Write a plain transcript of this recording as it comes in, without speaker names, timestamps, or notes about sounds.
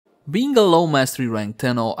Being a low Mastery Rank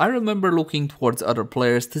Tenno, I remember looking towards other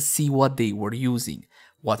players to see what they were using.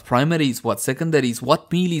 What primaries, what secondaries, what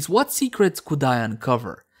melees, what secrets could I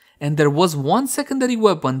uncover? And there was one secondary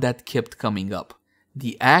weapon that kept coming up.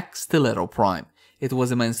 The Akstiletto Prime. It was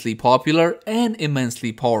immensely popular and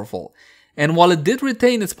immensely powerful. And while it did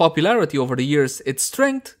retain its popularity over the years, its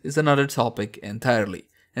strength is another topic entirely.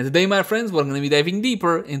 And today, my friends, we're going to be diving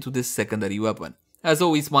deeper into this secondary weapon. As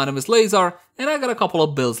always, my name is Leyzar, and I got a couple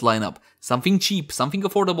of builds lined up. Something cheap, something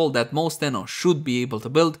affordable that most Tenno should be able to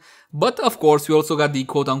build. But of course, we also got the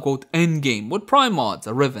quote-unquote endgame with prime mods,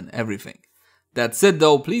 a Riven, everything. That said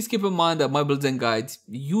though, please keep in mind that my builds and guides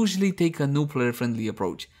usually take a new player-friendly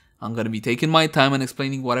approach. I'm going to be taking my time and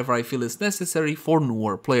explaining whatever I feel is necessary for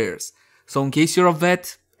newer players. So in case you're a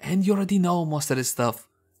vet and you already know most of this stuff,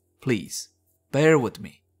 please bear with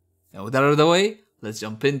me. Now with that out of the way, let's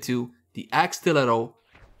jump into the Akstiletto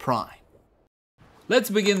Prime. Let's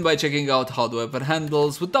begin by checking out how the weapon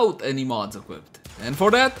handles without any mods equipped. And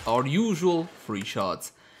for that, our usual free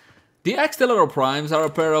shots. The Akstiletto Primes are a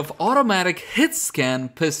pair of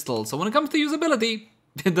automatic-hitscan pistols, so when it comes to usability,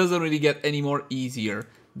 it doesn't really get any more easier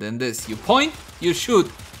than this. You point, you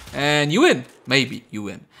shoot, and you win. Maybe you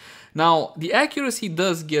win. Now, the accuracy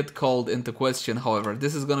does get called into question, however.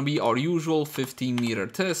 This is going to be our usual 15-meter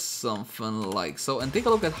test, something like so. And take a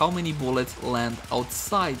look at how many bullets land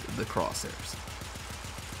outside the crosshairs.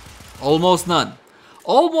 Almost none.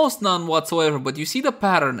 Almost none whatsoever, but you see the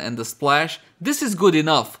pattern and the splash? This is good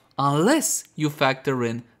enough, unless you factor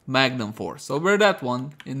in Magnum Force. So bear that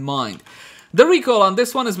one in mind. The recoil on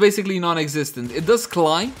this one is basically non-existent. It does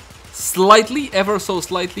climb. Slightly, ever so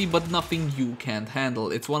slightly, but nothing you can't handle.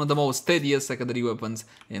 It's one of the most steadiest secondary weapons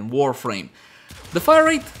in Warframe. The fire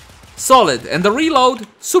rate, solid, and the reload,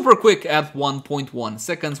 super quick at 1.1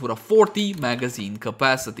 seconds with a 40 magazine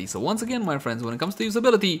capacity. So once again, my friends, when it comes to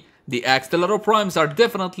usability, the Akstiletto Primes are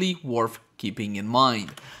definitely worth keeping in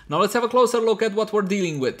mind. Now let's have a closer look at what we're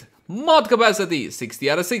dealing with. Mod capacity, 60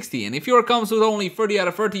 out of 60, and if your comes with only 30 out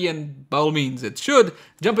of 30, and by all means it should,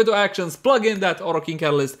 jump into actions, plug in that Auto King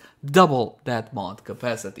Catalyst, double that mod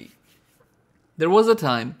capacity. There was a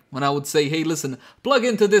time when I would say, hey listen, plug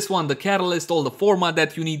into this one, the Catalyst, all the format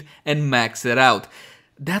that you need, and max it out.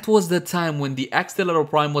 That was the time when the Akstiletto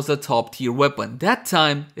Prime was a top tier weapon. That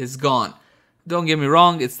time is gone. Don't get me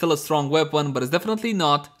wrong, it's still a strong weapon, but it's definitely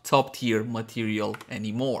not top tier material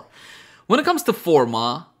anymore. When it comes to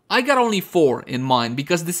forma, I got only 4 in mind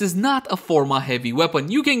because this is not a forma heavy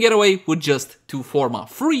weapon. You can get away with just 2 forma,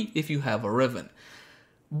 free if you have a Riven.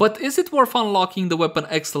 But is it worth unlocking the weapon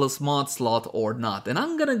Excellus mod slot or not? And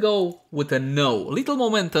I'm gonna go with a no. Little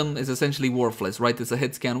momentum is essentially worthless, right? It's a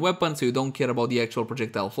hit scan weapon, so you don't care about the actual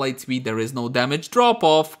projectile flight speed. There is no damage drop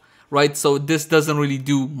off, right? So this doesn't really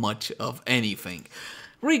do much of anything.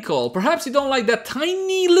 Recoil, perhaps you don't like that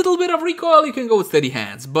tiny little bit of recoil, you can go with steady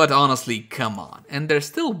hands, but honestly, come on. And there's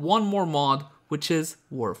still one more mod which is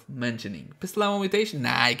worth mentioning. Pistol ammo mutation?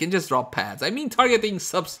 Nah, you can just drop pads. I mean targeting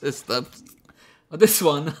subsystems. This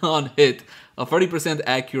one on hit, a 30%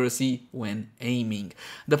 accuracy when aiming.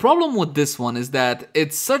 The problem with this one is that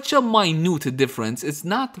it's such a minute difference, it's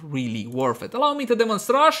not really worth it. Allow me to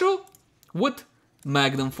demonstrate with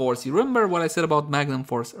Magnum Force. You remember what I said about Magnum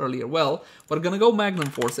Force earlier? Well, we're gonna go Magnum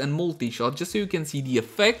Force and multi-shot just so you can see the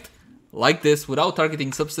effect like this without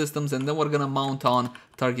targeting subsystems, and then we're gonna mount on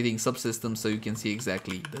targeting subsystems so you can see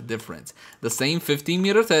exactly the difference. The same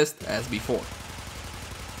 15-meter test as before.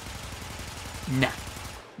 Nah.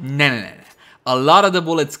 A lot of the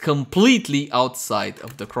bullets completely outside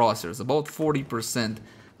of the crosshairs, about 40%.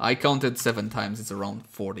 I counted 7 times, it's around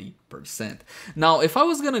 40%. Now, if I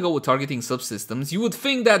was gonna go with targeting subsystems, you would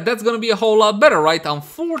think that that's gonna be a whole lot better, right?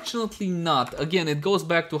 Unfortunately not. Again, it goes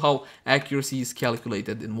back to how accuracy is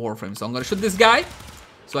calculated in Warframe. So I'm gonna shoot this guy,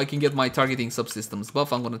 so I can get my targeting subsystems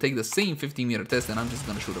buff. I'm gonna take the same 15-meter test, and I'm just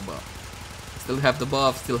gonna shoot a buff. Still have the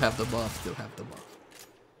buff, still have the buff, still have the buff.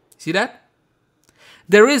 See that?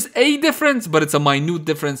 There is a difference, but it's a minute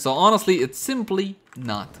difference, so honestly, it's simply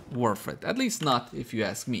not worth it. At least not if you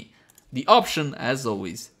ask me. The option, as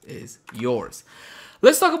always, is yours.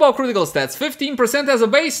 Let's talk about critical stats. 15% as a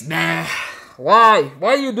base? Nah. Why?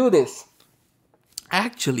 Why you do this?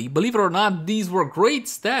 Actually, believe it or not, these were great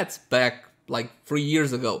stats back like 3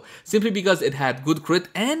 years ago, simply because it had good crit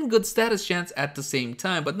and good status chance at the same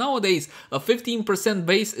time. But nowadays, a 15%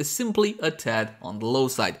 base is simply a tad on the low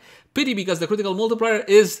side. Pity because the critical multiplier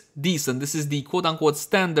is decent. This is the quote-unquote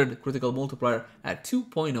standard critical multiplier at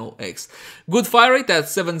 2.0x. Good fire rate at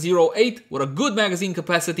 708 with a good magazine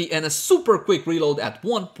capacity and a super quick reload at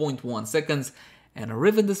 1.1 seconds. and a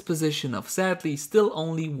Riven disposition of sadly still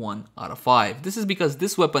only 1 out of 5. This is because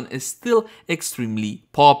this weapon is still extremely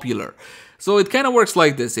popular. So it kind of works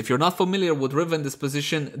like this. If you're not familiar with Riven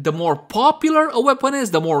disposition, the more popular a weapon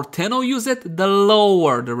is, the more Tenno use it, the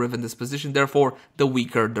lower the Riven disposition, therefore the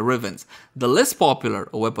weaker the Rivens. The less popular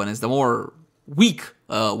a weapon is, the more weak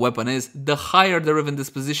weapon is, the higher the Riven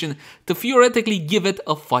disposition to theoretically give it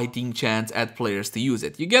a fighting chance at players to use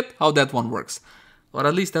it. You get how that one works. Or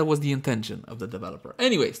at least that was the intention of the developer.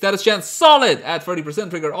 Anyway, status chance solid at 30%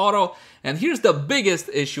 trigger auto. And here's the biggest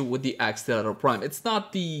issue with the Akstiletto Prime. It's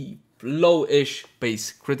not the low-ish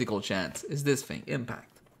base critical chance, is this thing,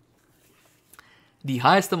 impact. The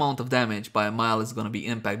highest amount of damage by a mile is going to be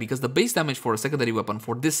impact, because the base damage for a secondary weapon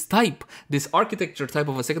for this type, this architecture type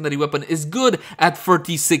of a secondary weapon is good at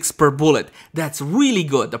 36 per bullet. That's really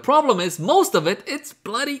good. The problem is most of it, it's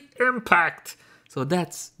bloody impact. So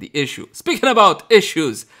that's the issue. Speaking about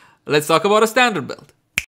issues, let's talk about a standard build.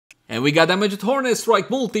 And we got damage with Hornet Strike,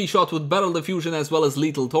 multi-shot with Barrel Diffusion, as well as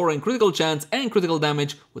Lethal Torrent, critical chance and critical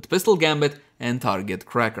damage with Pistol Gambit and Target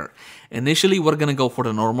Cracker. Initially, we're gonna go for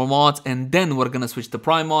the normal mods, and then we're gonna switch to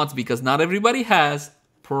Prime mods, because not everybody has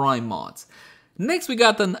Prime mods. Next, we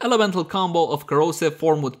got an elemental combo of Corrosive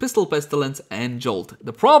formed with Pistol Pestilence and Jolt.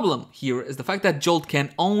 The problem here is the fact that Jolt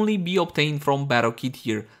can only be obtained from Battle Kit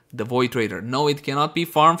here, the Void Trader. No, it cannot be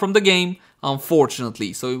farmed from the game,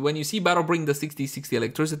 unfortunately. So when you see Battle bring the 60/60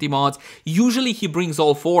 electricity mods, usually he brings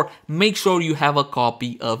all 4. Make sure you have a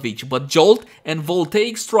copy of each. But Jolt and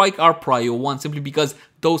Voltaic Strike are Prio 1, simply because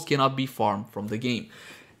those cannot be farmed from the game.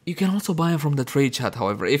 You can also buy them from the trade chat,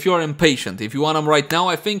 however, if you're impatient. If you want them right now,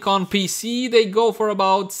 I think on PC they go for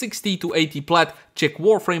about 60 to 80 plat. Check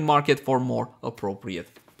Warframe Market for more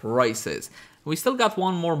appropriate prices. We still got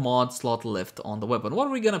one more mod slot left on the weapon. What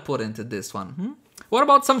are we gonna put into this one? What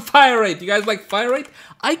about some fire rate? You guys like fire rate?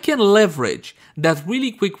 I can leverage that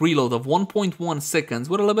really quick reload of 1.1 seconds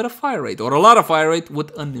with a little bit of fire rate, or a lot of fire rate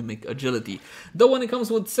with anemic agility. Though when it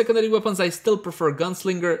comes with secondary weapons, I still prefer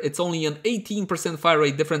Gunslinger. It's only an 18% fire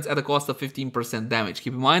rate difference at a cost of 15% damage.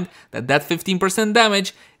 Keep in mind that that 15%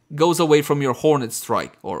 damage goes away from your Hornet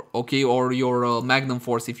Strike, or your Magnum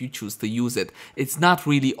Force if you choose to use it. It's not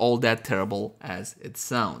really all that terrible as it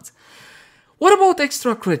sounds. What about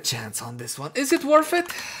extra crit chance on this one? Is it worth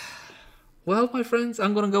it? Well, my friends,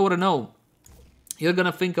 I'm gonna go with a no. You're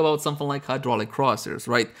gonna think about something like Hydraulic Crosshairs,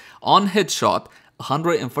 right? On headshot,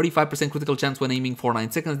 145% critical chance when aiming for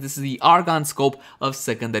 9 seconds. This is the Argon scope of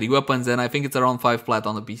secondary weapons, and I think it's around 5 plat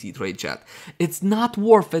on the PC trade chat. It's not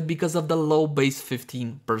worth it because of the low base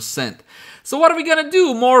 15%. So what are we gonna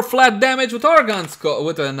do? More flat damage with Argon scope,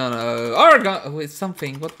 with Argon, with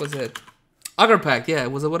something, what was it? Auger Pact, yeah,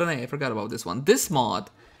 it was with an A, I forgot about this one. This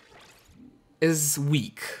mod is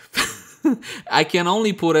weak. I can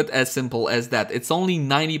only put it as simple as that. It's only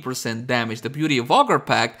 90% damage. The beauty of Auger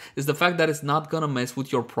Pact is the fact that it's not gonna mess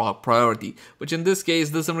with your proc priority, which in this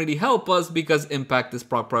case doesn't really help us because impact is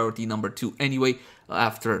proc priority number 2 anyway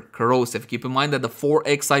after corrosive. Keep in mind that the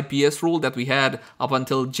 4x IPS rule that we had up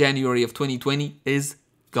until January of 2020 is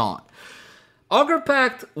gone. Auger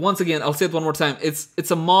Pact, once again, I'll say it one more time, it's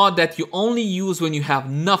a mod that you only use when you have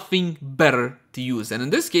nothing better to use. And in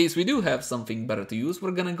this case, we do have something better to use.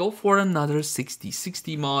 We're gonna go for another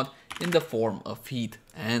 60/60 mod in the form of Heat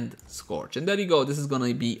and Scorch. And there you go, this is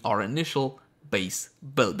gonna be our initial base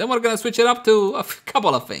build. Then we're gonna switch it up to a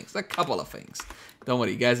couple of things. Don't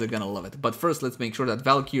worry, you guys are gonna love it. But first, let's make sure that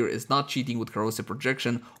Valkyr is not cheating with corrosive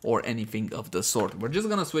projection or anything of the sort. We're just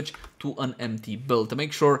gonna switch to an empty build to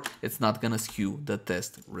make sure it's not gonna skew the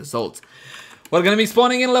test results. We're gonna be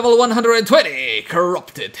spawning in level 120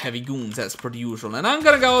 corrupted heavy goons as per usual, and I'm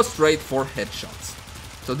gonna go straight for headshots.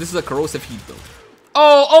 So this is a corrosive heat build.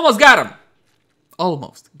 Oh, almost got him.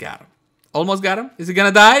 Almost got him. Almost got him. Is he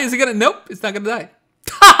gonna die? Is he gonna? Nope, it's not gonna die.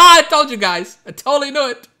 I told you guys. I totally knew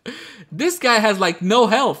it. This guy has like no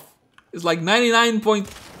health. It's like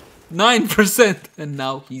 99.9% and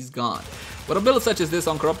now he's gone. With a build such as this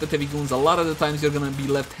on Corrupted Heavy Goons, a lot of the times you're gonna be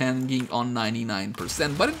left hanging on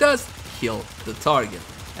 99%, but it does kill the target,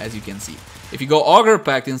 as you can see. If you go Auger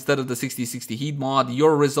Pact instead of the 60/60 Heat mod,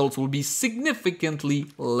 your results will be significantly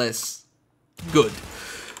less good.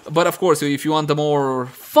 But of course, if you want the more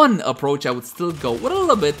fun approach, I would still go with a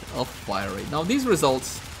little bit of fire rate. Now these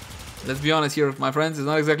results, let's be honest here, my friends, it's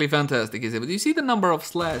not exactly fantastic, is it? But you see the number of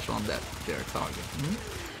slash on that there target.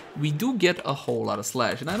 We do get a whole lot of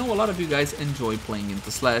slash, and I know a lot of you guys enjoy playing into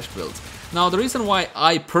slash builds. Now the reason why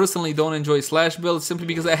I personally don't enjoy slash builds is simply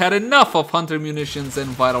because I had enough of hunter munitions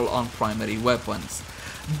and viral on primary weapons.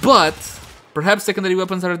 But perhaps secondary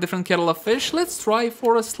weapons are a different kettle of fish. Let's try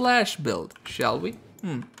for a slash build, shall we?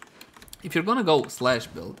 if you're gonna go slash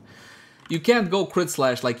build, you can't go crit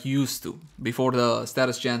slash like you used to before the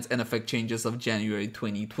status chance and effect changes of January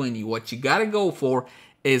 2020. What you gotta go for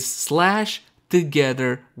is slash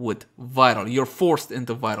together with viral. You're forced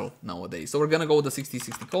into viral nowadays. So we're gonna go with the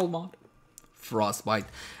 60/60 cold mod, frostbite,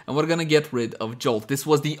 and we're gonna get rid of jolt. This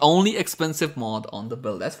was the only expensive mod on the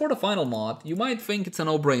build. As for the final mod, you might think it's a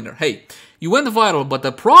no-brainer. Hey, you went viral, but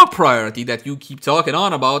the proc priority that you keep talking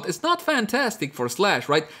on about is not fantastic for slash,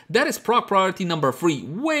 right? That is proc priority number 3,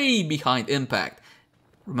 way behind impact.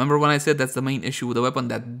 Remember when I said that's the main issue with the weapon,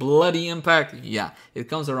 that bloody impact? Yeah, it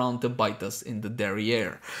comes around to bite us in the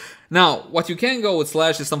derriere. Now, what you can go with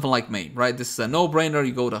slash is something like main, right? This is a no-brainer.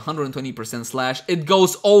 You go to 120% slash. It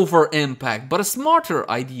goes over impact, but a smarter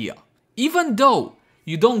idea, even though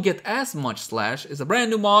you don't get as much slash, is a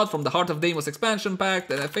brand new mod from the Heart of Deimos expansion pack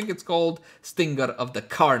that I think it's called Stinger of the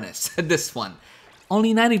Carnis. This one,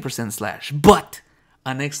 only 90% slash, but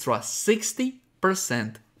an extra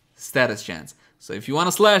 60% status chance. So if you want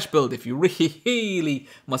a slash build, if you really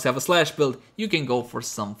must have a slash build, you can go for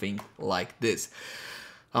something like this.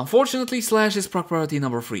 Unfortunately, slash is proc priority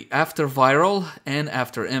number 3, after viral and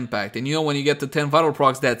after impact. And you know, when you get to 10 viral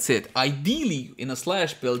procs, that's it. Ideally, in a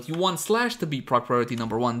slash build, you want slash to be proc priority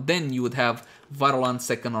number 1. Then you would have viral on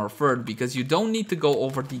 2nd or 3rd, because you don't need to go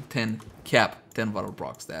over the 10 cap, 10 viral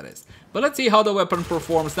procs, that is. But let's see how the weapon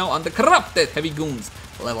performs now on the corrupted heavy goons,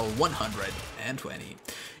 level 120.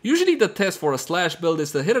 Usually the test for a slash build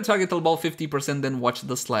is to hit a target till about 50%, then watch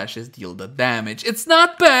the slashes deal the damage. It's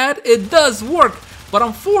not bad, it does work, but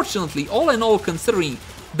unfortunately, all in all, considering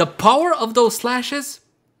the power of those slashes,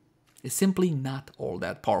 is simply not all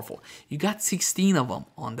that powerful. You got 16 of them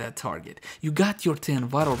on that target. You got your 10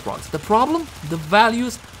 vital procs. The problem, the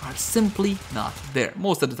values are simply not there.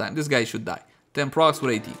 Most of the time, this guy should die. 10 procs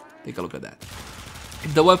with 80. Take a look at that.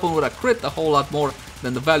 If the weapon would have crit a whole lot more,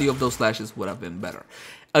 then the value of those slashes would have been better.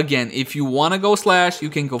 Again, if you want to go slash, you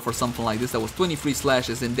can go for something like this. That was 23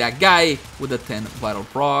 slashes in that guy with the 10 vital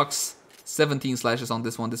procs. 17 slashes on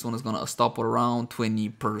this one. This one is going to stop at around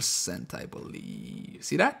 20%, I believe.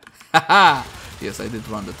 See that? Haha! Yes, I did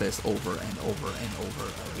run the test over and over and over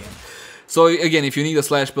again. So again, if you need a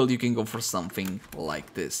slash build, you can go for something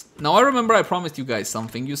like this. Now, I remember I promised you guys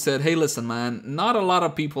something. You said, hey, listen, man, not a lot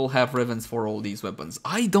of people have rivens for all these weapons.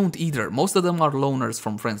 I don't either. Most of them are loaners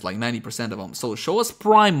from friends, like 90% of them. So show us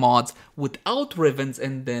prime mods without rivens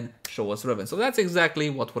and then show us rivens. So that's exactly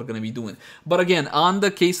what we're going to be doing. But again, on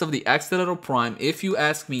the case of the Akstiletto Prime, if you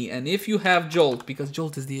ask me, and if you have Jolt, because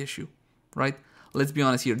Jolt is the issue, right? Let's be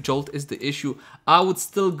honest here, Jolt is the issue. I would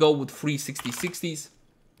still go with free 60/60s.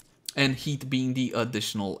 And heat being the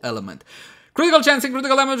additional element. Critical chance and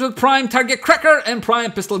critical damage with Prime Target Cracker and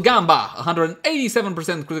Prime Pistol Gamba.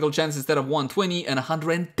 187% critical chance instead of 120 and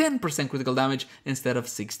 110% critical damage instead of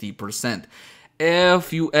 60%.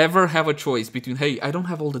 If you ever have a choice between, hey, I don't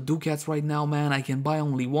have all the ducats right now, man, I can buy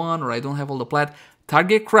only one, or I don't have all the plat,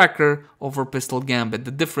 Target Cracker over Pistol Gambit.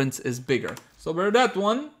 The difference is bigger. So bear that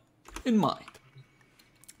one in mind.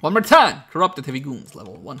 One more time. Corrupted Heavy Goons,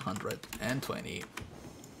 level 120.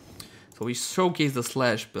 So we showcase the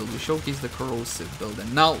slash build, we showcase the corrosive build,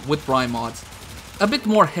 and now with prime mods, a bit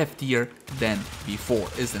more heftier than before,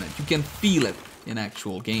 isn't it? You can feel it in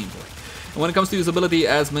actual gameplay. And when it comes to usability,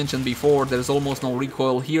 as mentioned before, there's almost no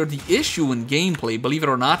recoil here. The issue in gameplay, believe it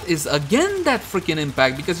or not, is again that freaking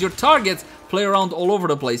impact, because your targets play around all over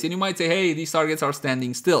the place, and you might say, hey, these targets are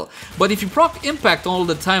standing still. But if you proc impact all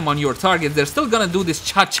the time on your targets, they're still gonna do this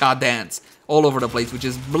cha-cha dance all over the place, which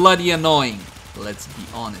is bloody annoying. Let's be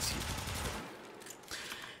honest here.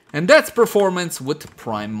 And that's performance with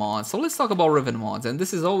prime mods. So let's talk about riven mods. And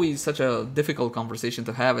this is always such a difficult conversation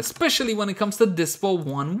to have, especially when it comes to Dispo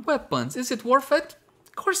 1 weapons. Is it worth it?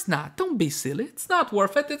 Of course not. Don't be silly. It's not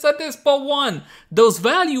worth it. It's a Dispo 1. Those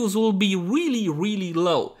values will be really, really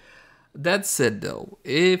low. That said though,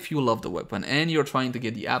 if you love the weapon and you're trying to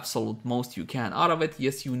get the absolute most you can out of it,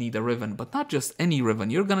 yes, you need a riven, but not just any riven.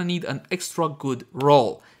 You're gonna need an extra good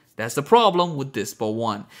roll. That's the problem with Dispo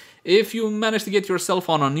 1. If you manage to get yourself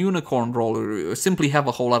on a unicorn roll, or simply have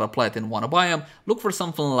a whole lot of plat and want to buy them, look for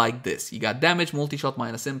something like this. You got damage, multi-shot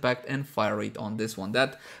minus impact, and fire rate on this one.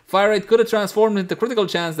 That fire rate could have transformed into critical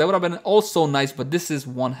chance. That would have been also nice, but this is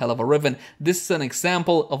one hell of a riven. This is an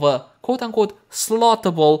example of a quote-unquote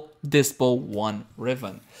slottable Dispo 1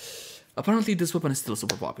 riven. Apparently this weapon is still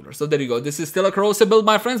super popular. So there you go. This is still a corrosive build,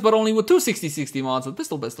 my friends, but only with two 60/60 mods with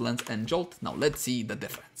Pistol, Pestilence, and Jolt. Now let's see the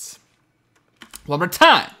difference. One more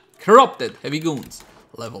time. Corrupted Heavy Goons,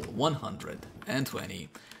 level 120.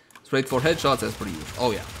 Straight for headshots as per usual.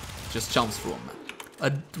 Oh yeah, just jumps through them, man.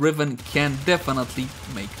 A riven can definitely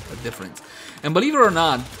make a difference. And believe it or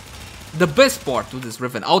not, The best part to this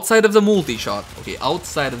weapon, outside of the multi-shot, okay,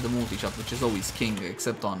 outside of the multi-shot, which is always king,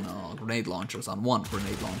 except on grenade launchers, on one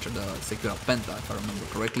grenade launcher, the Secura Penta, if I remember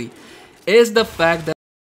correctly, is the fact that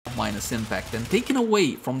minus impact, and taken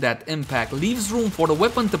away from that impact leaves room for the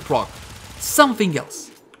weapon to proc something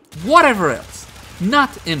else, whatever else, not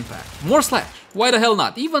impact, more slash, why the hell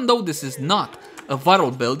not? Even though this is not a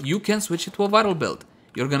viral build, you can switch it to a viral build.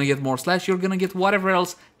 You're gonna get more slash, you're gonna get whatever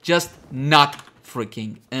else, just not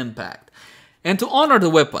freaking impact. And to honor the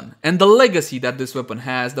weapon and the legacy that this weapon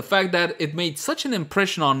has, the fact that it made such an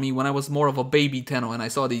impression on me when I was more of a baby Tenno and I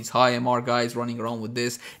saw these high MR guys running around with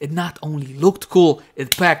this, it not only looked cool,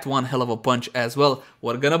 it packed one hell of a punch as well.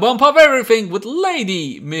 We're gonna bump up everything with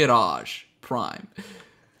Lady Mirage Prime.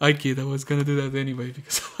 I kid, I was gonna do that anyway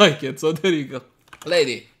because I like it, so there you go.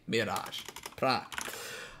 Lady Mirage Prime.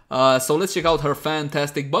 So let's check out her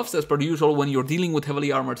fantastic buffs. As per usual, when you're dealing with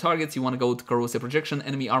heavily armored targets, you want to go to corrosive projection.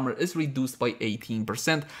 Enemy armor is reduced by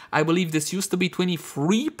 18%. I believe this used to be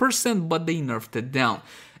 23%, but they nerfed it down.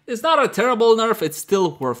 It's not a terrible nerf, it's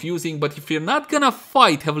still worth using, but if you're not gonna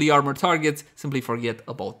fight heavily armored targets, simply forget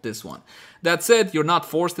about this one. That said, you're not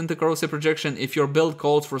forced into corrosive projection if your build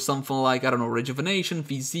calls for something like, I don't know, rejuvenation,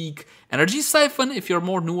 physique, energy siphon. If you're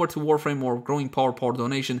more newer to Warframe or growing power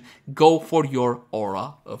donation, go for your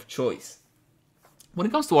aura of choice. When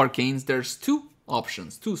it comes to arcanes, there's two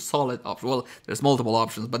options, two solid options. Well, there's multiple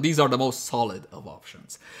options, but these are the most solid of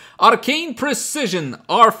options. Arcane Precision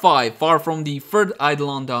R5, far from the third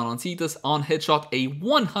Eidolon down on Cetus, on headshot a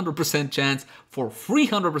 100% chance for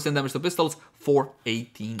 300% damage to pistols for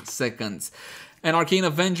 18 seconds. And Arcane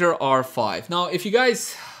Avenger R5. Now, if you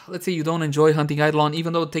guys, let's say you don't enjoy hunting Eidolon,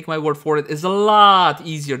 even though, take my word for it, it's a lot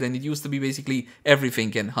easier than it used to be. Basically,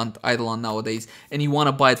 everything can hunt Eidolon nowadays, and you want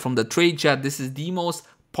to buy it from the trade chat, this is the most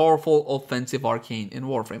powerful offensive arcane in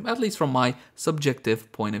Warframe, at least from my subjective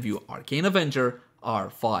point of view. Arcane Avenger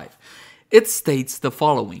R5. It states the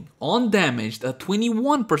following: on damaged, a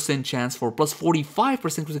 21% chance for plus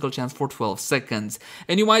 45% critical chance for 12 seconds.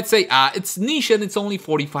 And you might say, it's niche and it's only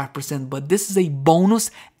 45%, but this is a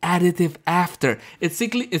bonus additive after. It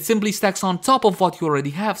simply stacks on top of what you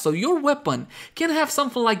already have, so your weapon can have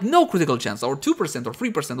something like no critical chance, or 2% or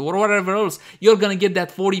 3% or whatever else. You're gonna get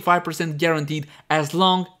that 45% guaranteed as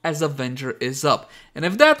long as Avenger is up. And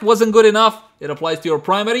if that wasn't good enough, it applies to your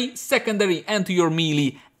primary, secondary, and to your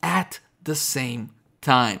melee at the same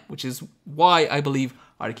time, which is why I believe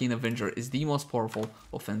Arcane Avenger is the most powerful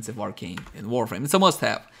offensive arcane in Warframe. It's a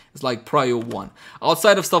must-have. It's like Prio 1.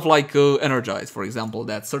 Outside of stuff like Energize, for example,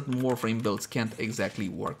 that certain Warframe builds can't exactly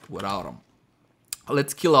work without them.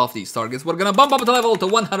 Let's kill off these targets. We're gonna bump up the level to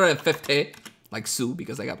 150, like Sue,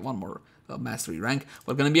 because I got one more mastery rank.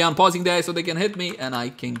 We're gonna be unpausing there so they can hit me and I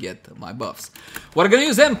can get my buffs. We're gonna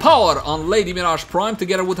use Empower on Lady Mirage Prime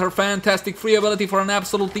together with her fantastic free ability for an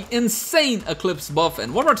absolutely insane Eclipse buff,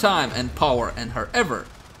 and one more time Empower and her ever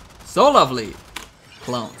so lovely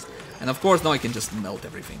clones. And of course now I can just melt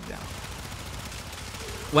everything down.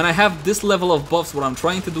 When I have this level of buffs, what I'm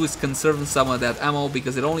trying to do is conserve some of that ammo,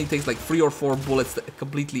 because it only takes like 3 or 4 bullets to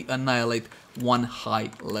completely annihilate one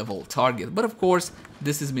high level target. But of course,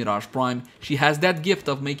 this is Mirage Prime. She has that gift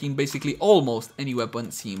of making basically almost any weapon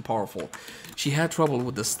seem powerful. She had trouble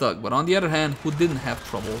with the Stug, but on the other hand, who didn't have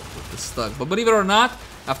trouble with the Stug? But believe it or not,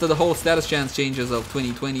 after the whole status chance changes of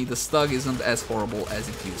 2020, the Stug isn't as horrible as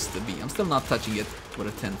it used to be. I'm still not touching it with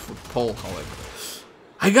a 10-foot pole, however.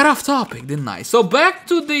 I got off topic, didn't I? So back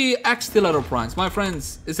to the Akstiletto Primes. My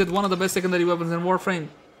friends, is it one of the best secondary weapons in Warframe?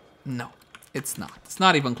 No, it's not. It's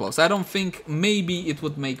not even close. I don't think maybe it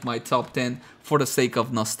would make my top 10 for the sake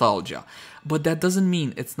of nostalgia. But that doesn't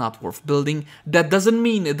mean it's not worth building. That doesn't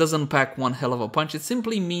mean it doesn't pack one hell of a punch. It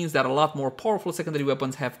simply means that a lot more powerful secondary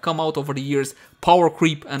weapons have come out over the years. Power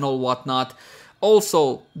creep and all whatnot.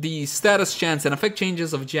 Also, the status chance and effect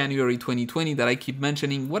changes of January 2020 that I keep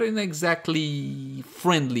mentioning weren't exactly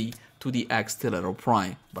friendly to the Akstiletto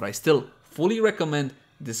Prime, but I still fully recommend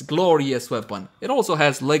this glorious weapon. It also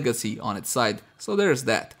has legacy on its side, so there's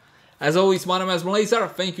that. As always, my name is Lazar.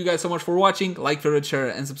 Thank you guys so much for watching. Like, favorite, share,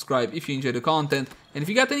 and subscribe if you enjoy the content. And if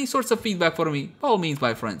you got any sorts of feedback for me, by all means,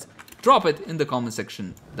 my friends, drop it in the comment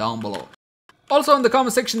section down below. Also in the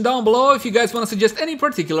comment section down below if you guys want to suggest any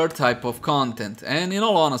particular type of content. And in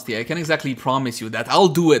all honesty, I can't exactly promise you that I'll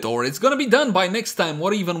do it or it's gonna be done by next time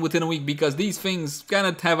or even within a week, because these things kind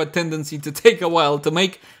of have a tendency to take a while to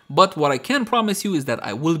make. But what I can promise you is that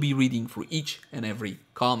I will be reading through each and every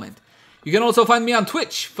comment. You can also find me on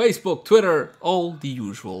Twitch, Facebook, Twitter, all the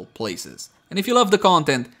usual places. And if you love the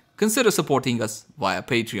content, consider supporting us via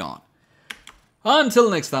Patreon. Until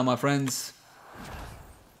next time, my friends,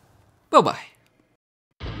 bye-bye.